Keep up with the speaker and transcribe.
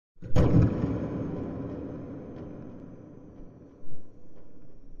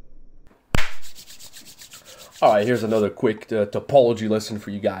Alright, here's another quick topology lesson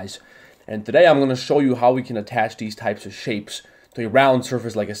for you guys. And today I'm going to show you how we can attach these types of shapes to a round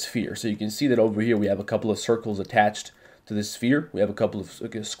surface like a sphere. So you can see that over here we have a couple of circles attached to this sphere. We have a couple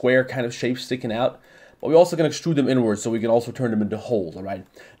of square kind of shapes sticking out. But we also can extrude them inwards so we can also turn them into holes, alright?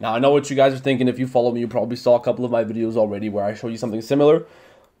 Now I know what you guys are thinking. If you follow me, you probably saw a couple of my videos already where I show you something similar.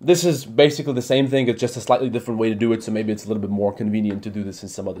 This is basically the same thing, it's just a slightly different way to do it, so maybe it's a little bit more convenient to do this in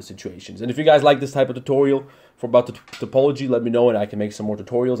some other situations. And if you guys like this type of tutorial about the topology, let me know and I can make some more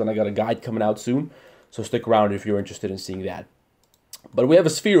tutorials, and I got a guide coming out soon, so stick around if you're interested in seeing that. But we have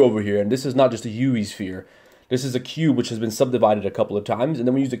a sphere over here, and this is not just a UV sphere. This is a cube which has been subdivided a couple of times, and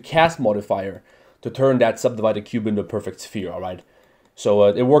then we use the cast modifier to turn that subdivided cube into a perfect sphere, alright? So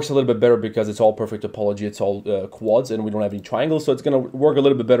it works a little bit better because it's all perfect topology, it's all quads, and we don't have any triangles, so it's going to work a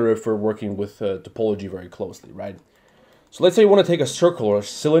little bit better if we're working with topology very closely, right? So let's say you want to take a circle or a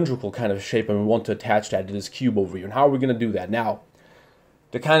cylindrical kind of shape and we want to attach that to this cube over here. And how are we going to do that? Now,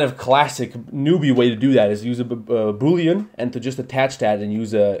 the kind of classic newbie way to do that is use a Boolean and to just attach that and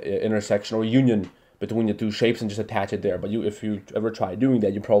use a intersection or union between the two shapes and just attach it there. But if you ever try doing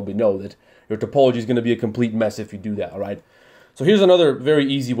that, you probably know that your topology is going to be a complete mess if you do that, all right? So here's another very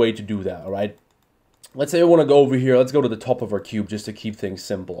easy way to do that, alright? Let's say I want to go over here, let's go to the top of our cube just to keep things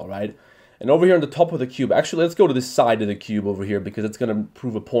simple, alright? And over here on the top of the cube, actually let's go to this side of the cube over here because it's going to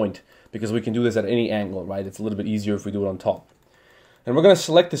prove a point, because we can do this at any angle, right? It's a little bit easier if we do it on top. And we're going to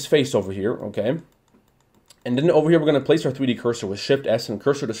select this face over here, okay? And then over here we're going to place our 3D cursor with Shift S and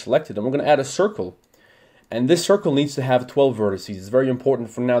cursor to selected, and we're going to add a circle. And this circle needs to have 12 vertices. It's very important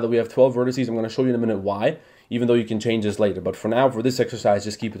for now that we have 12 vertices. I'm going to show you in a minute why, even though you can change this later. But for now, for this exercise,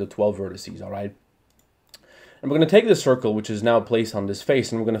 just keep it to 12 vertices, alright? And we're going to take this circle, which is now placed on this face,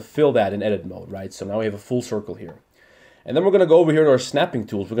 and we're going to fill that in edit mode, right? So now we have a full circle here. And then we're going to go over here to our snapping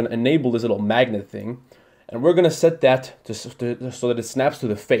tools. We're going to enable this little magnet thing, and we're going to set that so that it snaps to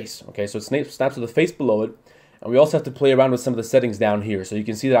the face, okay? So it snaps to the face below it, and we also have to play around with some of the settings down here. So you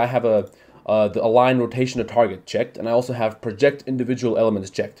can see that I have the align rotation to target checked, and I also have project individual elements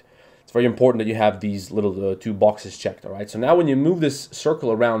checked. It's very important that you have these little two boxes checked, alright? So now when you move this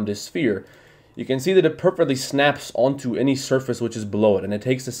circle around this sphere, you can see that it perfectly snaps onto any surface which is below it, and it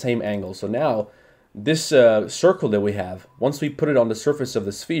takes the same angle. So now, this circle that we have, once we put it on the surface of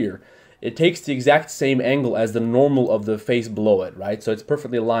the sphere, it takes the exact same angle as the normal of the face below it, right? So it's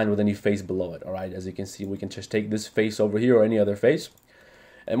perfectly aligned with any face below it, alright? As you can see, we can just take this face over here or any other face.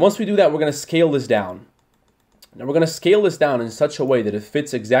 And once we do that, we're going to scale this down. Now we're going to scale this down in such a way that it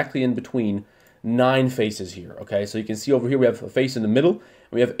fits exactly in between 9 faces here, okay? So you can see over here we have a face in the middle, and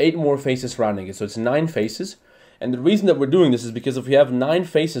we have 8 more faces surrounding it, so it's 9 faces. And the reason that we're doing this is because if we have 9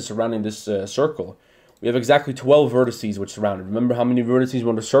 faces surrounding this circle, we have exactly 12 vertices which surround it. Remember how many vertices were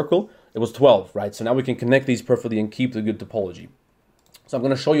on the circle? It was 12, right? So now we can connect these perfectly and keep the good topology. So I'm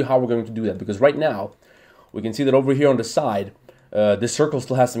going to show you how we're going to do that, because right now, we can see that over here on the side, this circle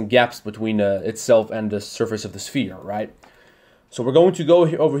still has some gaps between itself and the surface of the sphere, right? So we're going to go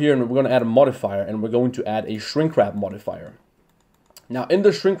over here and we're going to add a modifier, and we're going to add a shrink wrap modifier. Now in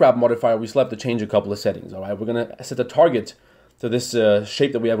the shrink wrap modifier, we still have to change a couple of settings, alright? We're going to set the target to this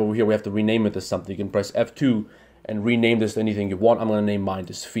shape that we have over here. We have to rename it to something. You can press F2 and rename this to anything you want. I'm going to name mine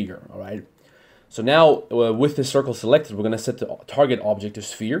to sphere, alright? So now with this circle selected, we're going to set the target object to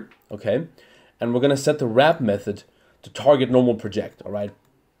sphere, okay? And we're going to set the wrap method to target normal project, alright?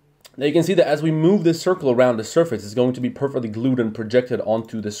 Now you can see that as we move this circle around the surface, it's going to be perfectly glued and projected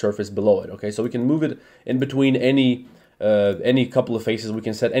onto the surface below it, okay? So we can move it in between any couple of faces. We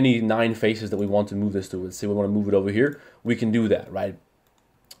can set any 9 faces that we want to move this to. Let's say we want to move it over here, we can do that, right?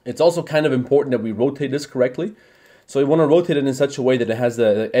 It's also kind of important that we rotate this correctly. So we want to rotate it in such a way that it has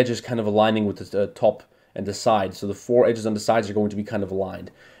the edges kind of aligning with the top and the side. So the 4 edges on the sides are going to be kind of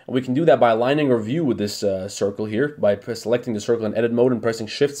aligned. And we can do that by aligning our view with this circle here, by selecting the circle in edit mode and pressing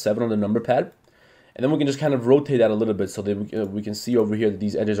Shift 7 on the number pad. And then we can just kind of rotate that a little bit so that we can see over here that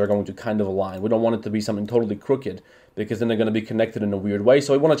these edges are going to kind of align. We don't want it to be something totally crooked, because then they're going to be connected in a weird way.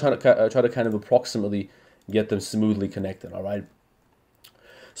 So we want to try to kind of approximately get them smoothly connected, alright?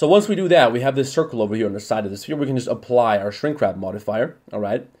 So once we do that, we have this circle over here on the side of the sphere. We can just apply our shrink wrap modifier,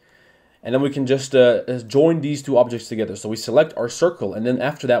 alright? And then we can just join these two objects together. So we select our circle, and then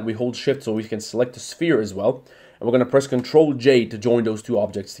after that we hold Shift so we can select the sphere as well. And we're going to press Ctrl J to join those two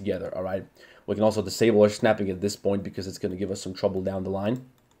objects together, alright? We can also disable our snapping at this point because it's going to give us some trouble down the line.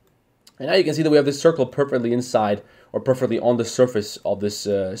 And now you can see that we have this circle perfectly inside or perfectly on the surface of this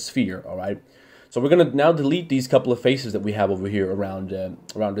sphere, alright? So we're going to now delete these couple of faces that we have over here around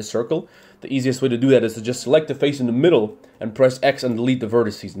this circle. The easiest way to do that is to just select the face in the middle and press X and delete the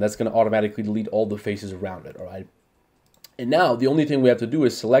vertices, and that's going to automatically delete all the faces around it, all right? And now the only thing we have to do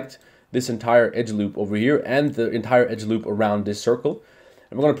is select this entire edge loop over here and the entire edge loop around this circle.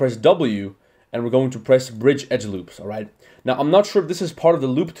 And we're going to press W, and we're going to press Bridge Edge Loops, all right? Now, I'm not sure if this is part of the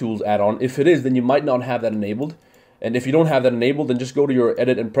Loop Tools add-on. If it is, then you might not have that enabled. And if you don't have that enabled, then just go to your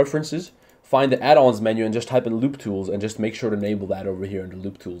Edit and Preferences, find the Add-ons menu, and just type in Loop Tools, and just make sure to enable that over here in the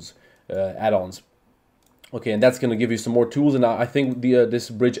Loop Tools add-ons. Okay, and that's going to give you some more tools, and I think this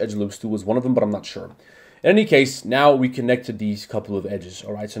Bridge Edge Loops tool is one of them, but I'm not sure. In any case, now we connected these couple of edges,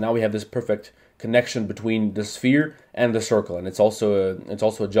 all right? So now we have this perfect connection between the sphere and the circle, and it's also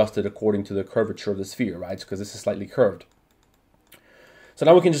adjusted according to the curvature of the sphere, right? Because this is slightly curved. So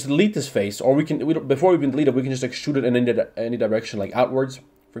now we can just delete this face, or before we can delete it, we can just extrude it in any direction, like outwards,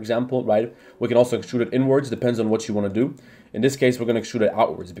 for example, right? We can also extrude it inwards, depends on what you want to do. In this case, we're going to extrude it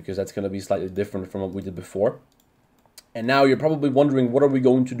outwards because that's going to be slightly different from what we did before. And now you're probably wondering, what are we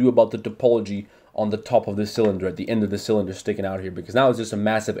going to do about the topology on the top of this cylinder, at the end of the cylinder sticking out here? Because now it's just a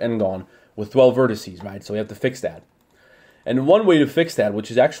massive n-gon with 12 vertices, right? So we have to fix that. And one way to fix that,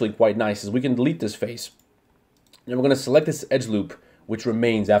 which is actually quite nice, is we can delete this face. And we're going to select this edge loop, which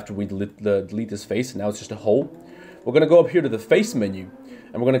remains after we delete this face, and now it's just a hole. We're going to go up here to the face menu,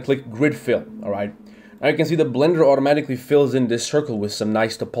 and we're going to click Grid Fill, all right? Now you can see the Blender automatically fills in this circle with some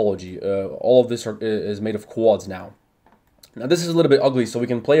nice topology. All of this is made of quads now. Now this is a little bit ugly, so we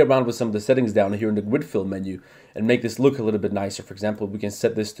can play around with some of the settings down here in the Grid Fill menu and make this look a little bit nicer. For example, we can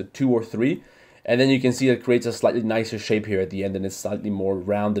set this to 2 or 3, and then you can see it creates a slightly nicer shape here at the end, and it's slightly more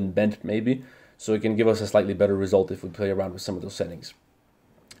round and bent maybe. So it can give us a slightly better result if we play around with some of those settings.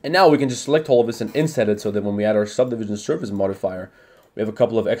 And now we can just select all of this and inset it so that when we add our subdivision surface modifier, we have a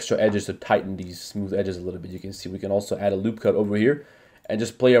couple of extra edges to tighten these smooth edges a little bit. You can see we can also add a loop cut over here and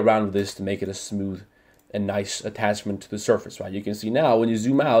just play around with this to make it a smooth and nice attachment to the surface, right? You can see now when you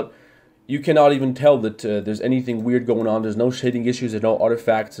zoom out, you cannot even tell that there's anything weird going on. There's no shading issues, there's no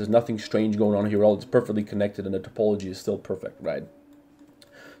artifacts, there's nothing strange going on here. All it's perfectly connected and the topology is still perfect, right?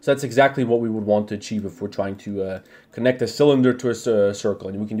 So that's exactly what we would want to achieve if we're trying to connect a cylinder to a circle,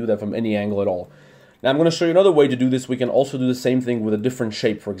 and we can do that from any angle at all. Now I'm going to show you another way to do this. We can also do the same thing with a different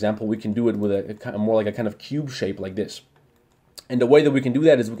shape. For example, we can do it with a kind of more like a kind of cube shape like this. And the way that we can do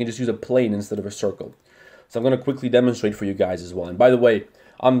that is we can just use a plane instead of a circle. So I'm going to quickly demonstrate for you guys as well. And by the way,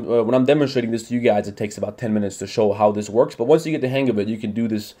 when I'm demonstrating this to you guys, it takes about 10 minutes to show how this works. But once you get the hang of it, you can do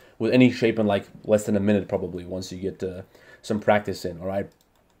this with any shape in like less than a minute probably, once you get some practice in, all right?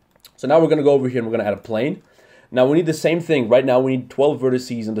 So now we're going to go over here and we're going to add a plane. Now we need the same thing. Right now we need 12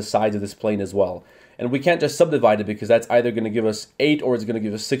 vertices on the sides of this plane as well. And we can't just subdivide it because that's either going to give us 8 or it's going to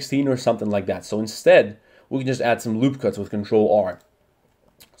give us 16 or something like that. So instead, we can just add some loop cuts with Control R.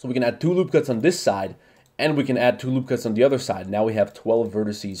 So we can add 2 loop cuts on this side, and we can add 2 loop cuts on the other side. Now we have 12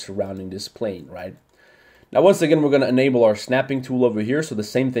 vertices surrounding this plane, right? Now once again, we're going to enable our snapping tool over here. So the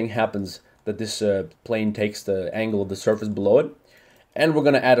same thing happens, that this plane takes the angle of the surface below it. And we're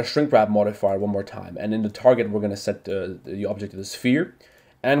going to add a shrink wrap modifier one more time. And in the target, we're going to set the object to the sphere.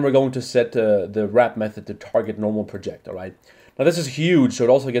 And we're going to set the wrap method to target normal project, all right? Now this is huge, so it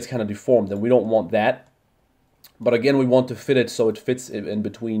also gets kind of deformed, and we don't want that. But again, we want to fit it so it fits in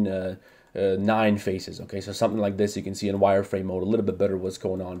between 9 faces, okay? So something like this, you can see in wireframe mode a little bit better what's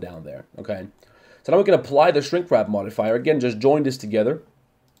going on down there, okay? So now we can apply the shrink wrap modifier. Again, just join this together.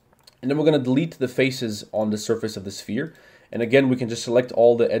 And then we're going to delete the faces on the surface of the sphere. And again, we can just select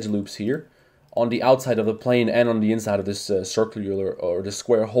all the edge loops here on the outside of the plane and on the inside of this circular or the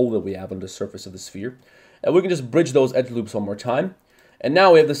square hole that we have on the surface of the sphere. And we can just bridge those edge loops one more time. And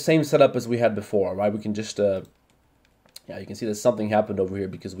now we have the same setup as we had before, right? We can just, yeah, you can see that something happened over here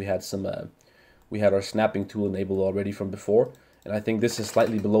because we had we had our snapping tool enabled already from before. And I think this is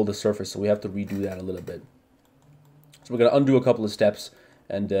slightly below the surface, so we have to redo that a little bit. So we're going to undo a couple of steps,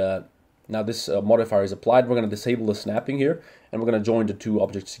 and now this modifier is applied. We're going to disable the snapping here, and we're going to join the 2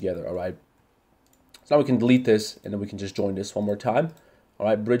 objects together, all right? So now we can delete this, and then we can just join this one more time. All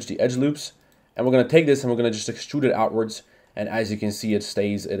right, bridge the edge loops. And we're going to take this, and we're going to just extrude it outwards. And as you can see, it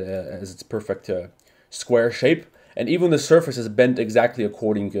stays as its perfect square shape. And even the surface is bent exactly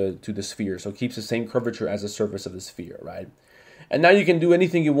according to the sphere. So it keeps the same curvature as the surface of the sphere, right? And now you can do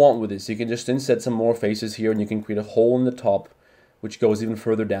anything you want with this. You can just inset some more faces here, and you can create a hole in the top, which goes even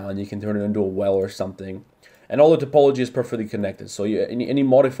further down. You can turn it into a well or something. And all the topology is perfectly connected. So any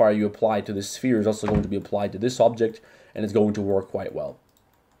modifier you apply to this sphere is also going to be applied to this object, and it's going to work quite well.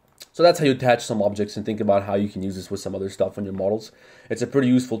 So that's how you attach some objects, and think about how you can use this with some other stuff on your models. It's a pretty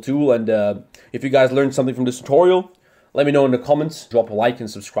useful tool, and if you guys learned something from this tutorial, let me know in the comments, drop a like and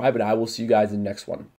subscribe, and I will see you guys in the next one.